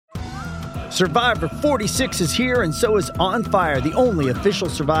Survivor 46 is here, and so is On Fire, the only official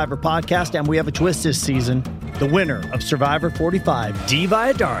Survivor podcast, and we have a twist this season. The winner of Survivor 45, Dee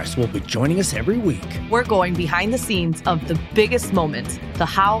Valladares, will be joining us every week. We're going behind the scenes of the biggest moments, the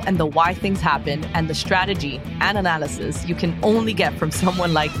how and the why things happen, and the strategy and analysis you can only get from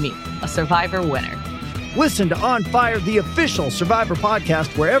someone like me, a Survivor winner. Listen to On Fire, the official Survivor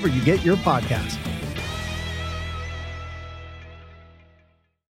podcast, wherever you get your podcasts.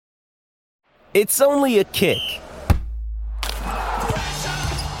 It's only a kick,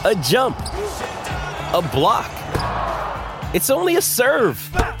 a jump, a block. It's only a serve.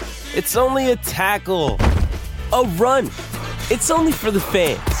 It's only a tackle, a run. It's only for the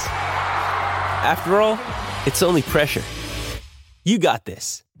fans. After all, it's only pressure. You got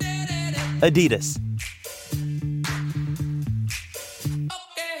this. Adidas.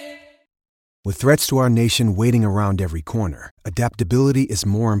 With threats to our nation waiting around every corner, adaptability is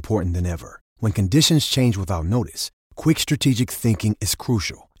more important than ever. When conditions change without notice, quick strategic thinking is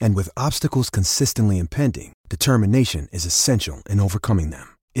crucial. And with obstacles consistently impending, determination is essential in overcoming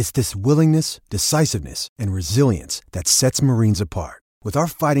them. It's this willingness, decisiveness, and resilience that sets Marines apart. With our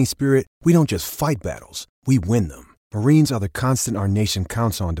fighting spirit, we don't just fight battles, we win them. Marines are the constant our nation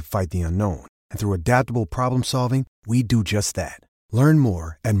counts on to fight the unknown. And through adaptable problem solving, we do just that. Learn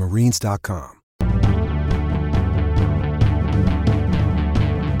more at marines.com.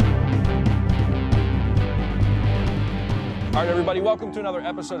 All right, everybody, welcome to another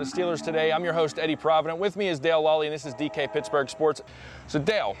episode of Steelers Today. I'm your host, Eddie Provident. With me is Dale Lally, and this is DK Pittsburgh Sports. So,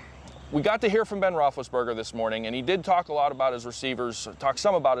 Dale, we got to hear from Ben Roethlisberger this morning, and he did talk a lot about his receivers,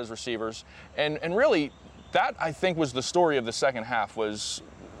 and really, that, I think, was the story of the second half, was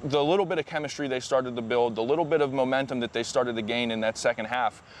the little bit of chemistry they started to build, the little bit of momentum that they started to gain in that second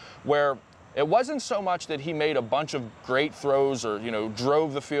half, where it wasn't so much that he made a bunch of great throws or,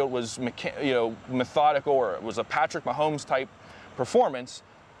 drove the field, was, methodical, or it was a Patrick Mahomes type performance.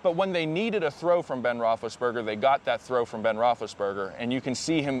 But when they needed a throw from Ben Roethlisberger, they got that throw from Ben Roethlisberger, and you can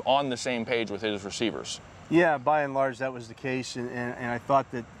see him on the same page with his receivers. Yeah, by and large, that was the case. And I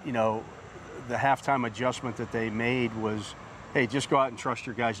thought that, the halftime adjustment that they made was, hey, just go out and trust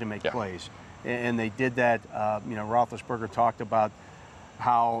your guys to make plays. And they did that. Roethlisberger talked about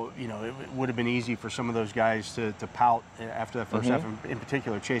how, it would have been easy for some of those guys to pout after that first half. In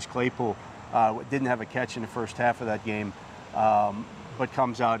particular, Chase Claypool didn't have a catch in the first half of that game, but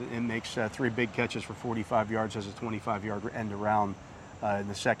comes out and makes 3 big catches for 45 yards as a 25-yard end around in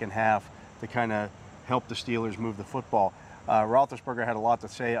the second half to kind of help the Steelers move the football. Roethlisberger had a lot to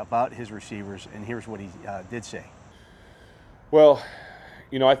say about his receivers, and here's what he did say. Well,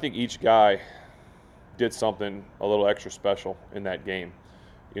 I think each guy did something a little extra special in that game.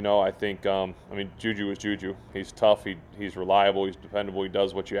 I think, Juju is Juju. He's tough. He's reliable. He's dependable. He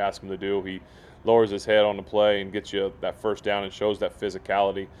does what you ask him to do. He lowers his head on the play and gets you that first down and shows that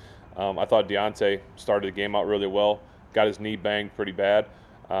physicality. I thought Deontay started the game out really well. Got his knee banged pretty bad.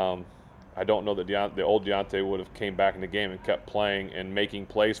 I don't know that the old Deontay would have came back in the game and kept playing and making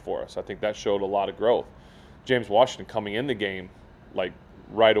plays for us. I think that showed a lot of growth. James Washington coming in the game like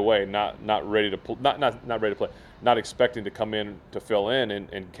right away, not ready to play, not expecting to come in to fill in,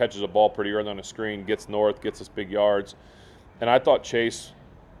 and catches a ball pretty early on the screen, gets north, gets us big yards. And I thought Chase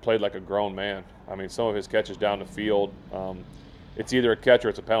played like a grown man. Some of his catches down the field, it's either a catch or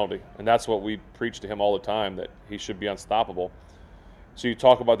it's a penalty. And that's what we preach to him all the time, that he should be unstoppable. So you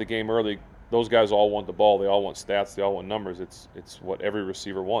talk about the game early, those guys all want the ball. They all want stats. They all want numbers. It's what every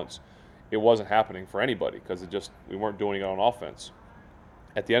receiver wants. It wasn't happening for anybody because we weren't doing it on offense.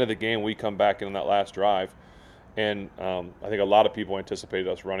 At the end of the game, we come back in that last drive, and I think a lot of people anticipated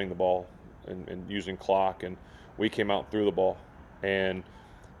us running the ball and using clock, and we came out and threw the ball. And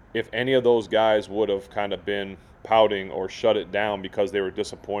if any of those guys would have kind of been pouting or shut it down because they were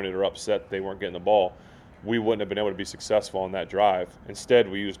disappointed or upset they weren't getting the ball, we wouldn't have been able to be successful on that drive.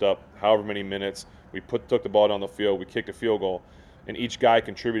 Instead, we used up however many minutes. We took the ball down the field. We kicked a field goal, and each guy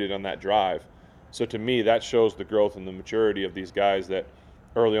contributed on that drive. So to me, that shows the growth and the maturity of these guys, that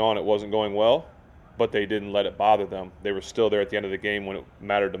early on it wasn't going well, but they didn't let it bother them. They were still there at the end of the game when it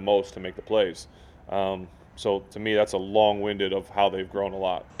mattered the most to make the plays. So to me, that's a long-winded of how they've grown a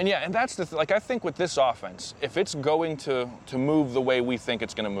lot. And that's I think with this offense, if it's going to move the way we think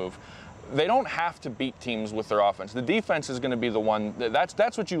it's going to move, they don't have to beat teams with their offense. The defense is going to be the one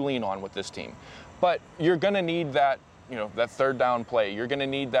that's what you lean on with this team. But you're going to need that, that third down play. You're going to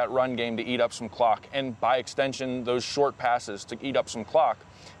need that run game to eat up some clock, and by extension, those short passes to eat up some clock.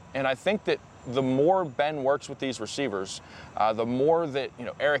 And I think that the more Ben works with these receivers, the more that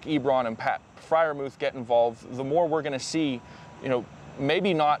Eric Ebron and Pat Freiermuth get involved, the more we're going to see,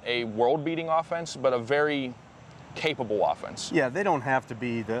 maybe not a world-beating offense, but a very capable offense. Yeah, they don't have to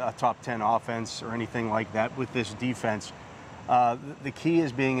be a top 10 offense or anything like that with this defense. The key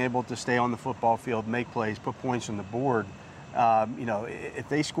is being able to stay on the football field, make plays, put points on the board. If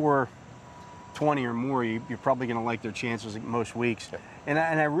they score 20 or more, you're probably going to like their chances most weeks. Yeah. And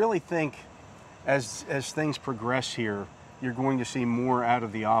I really think as things progress here, you're going to see more out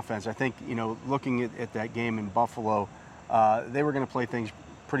of the offense. I think, looking at that game in Buffalo, they were going to play things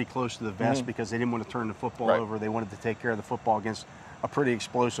pretty close to the vest because they didn't want to turn the football over. They wanted to take care of the football against a pretty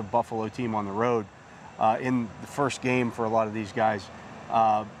explosive Buffalo team on the road. In the first game for a lot of these guys,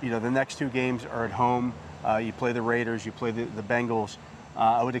 the next two games are at home. You play the Raiders, you play the Bengals.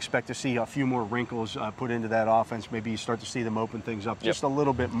 I would expect to see a few more wrinkles put into that offense. Maybe you start to see them open things up just a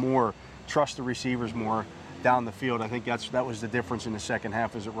little bit more, trust the receivers more down the field. I think that was the difference in the second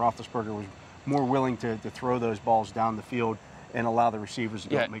half, is that Roethlisberger was more willing to throw those balls down the field and allow the receivers to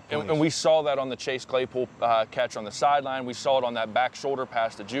go make plays. And we saw that on the Chase Claypool catch on the sideline. We saw it on that back shoulder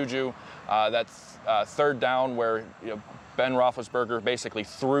pass to Juju. That's third down where Ben Roethlisberger basically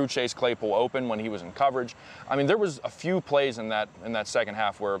threw Chase Claypool open when he was in coverage. I mean, there was a few plays in that second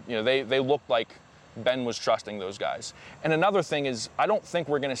half where they looked like Ben was trusting those guys. And another thing is, I don't think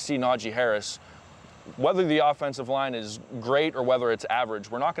we're going to see Najee Harris, whether the offensive line is great or whether it's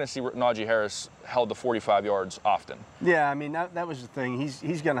average, we're not going to see Najee Harris held to 45 yards often. Yeah, I mean, that was the thing.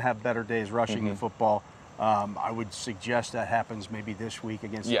 He's going to have better days rushing the football. I would suggest that happens maybe this week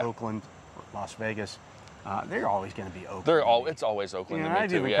against Oakland or Las Vegas. They're always going to be Oakland. It's always Oakland to me, I've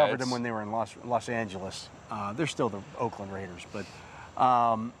too. even covered them when they were in Los Angeles. They're still the Oakland Raiders. But,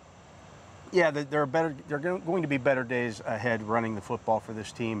 they're better. They're going to be better days ahead running the football for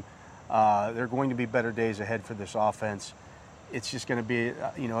this team. They're going to be better days ahead for this offense. It's just going to be,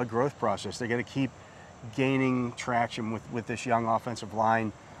 a growth process. They're going to keep gaining traction with this young offensive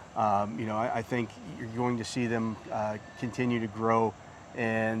line. I think you're going to see them continue to grow.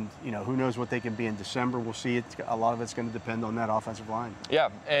 And, who knows what they can be in December. We'll see. A lot of it's going to depend on that offensive line. Yeah,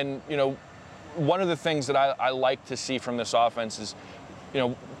 and, one of the things that I like to see from this offense is,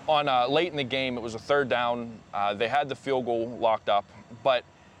 on late in the game, it was a third down. They had the field goal locked up, but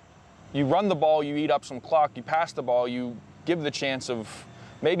you run the ball, you eat up some clock, you pass the ball, you give the chance of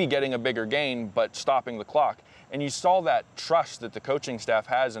maybe getting a bigger gain, but stopping the clock. And you saw that trust that the coaching staff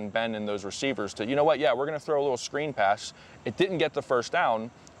has in Ben and those receivers to, we're going to throw a little screen pass. It didn't get the first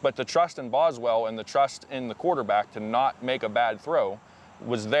down, but the trust in Boswell and the trust in the quarterback to not make a bad throw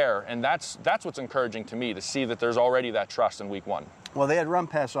was there. And that's what's encouraging to me, to see that there's already that trust in week one. Well, they had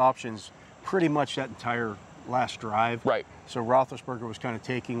run-pass options pretty much that entire last drive. Right. So Roethlisberger was kind of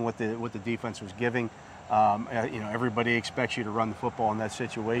taking what the defense was giving. Everybody expects you to run the football in that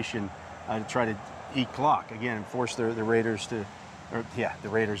situation to try to eat clock again and force the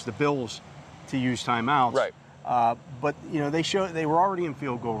Bills to use timeouts. Right. But they were already in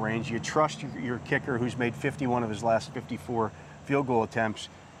field goal range. You trust your kicker, who's made 51 of his last 54 field goal attempts.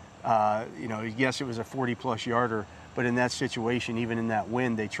 Yes, it was a 40-plus yarder, but in that situation, even in that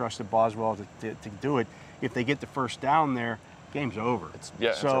win, they trusted Boswell to do it. If they get the first down there, game's over. It's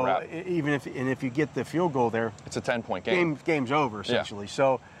a wrap. Even if you get the field goal there, it's a 10-point game. Game's over essentially. Yeah.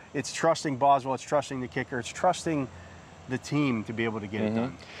 So it's trusting Boswell, it's trusting the kicker, it's trusting the team to be able to get it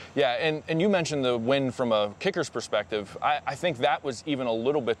done. Yeah, and you mentioned the win from a kicker's perspective. I think that was even a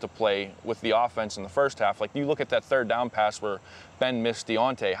little bit to play with the offense in the first half. Like, you look at that third down pass where Ben missed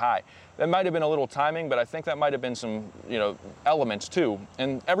Deontay high. That might have been a little timing, but I think that might have been some, elements too.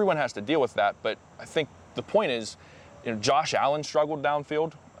 And everyone has to deal with that. But I think the point is, Josh Allen struggled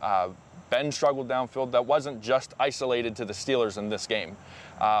downfield. Ben struggled downfield. That wasn't just isolated to the Steelers in this game.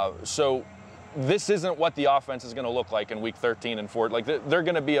 So this isn't what the offense is going to look like in week 13 and 14. Like, they're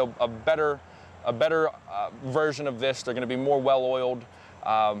going to be a better version of this. They're going to be more well-oiled.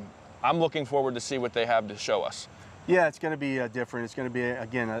 I'm looking forward to see what they have to show us. Yeah, it's going to be different. It's going to be,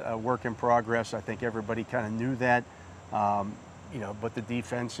 again, a work in progress. I think everybody kind of knew that. But the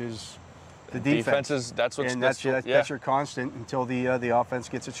defense is the defense. That's your constant until the offense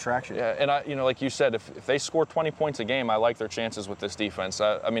gets its traction. Yeah, and like you said, if they score 20 points a game, I like their chances with this defense.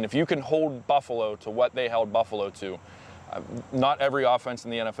 I mean, if you can hold Buffalo to what they held Buffalo to, not every offense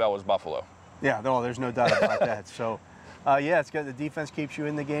in the NFL is Buffalo. Yeah, no, there's no doubt about that. So, it's good. The defense keeps you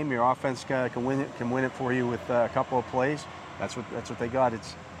in the game. Your offense can win it for you with a couple of plays. That's what they got.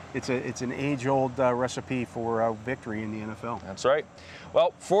 It's an age-old recipe for victory in the NFL. That's right.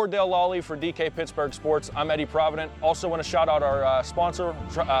 Well, for Dale Lawley, for DK Pittsburgh Sports, I'm Eddie Provident. Also want to shout out our sponsor,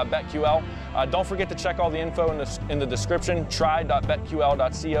 BetQL. Don't forget to check all the info in the description,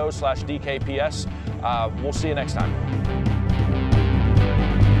 try.betql.co/DKPS. We'll see you next time.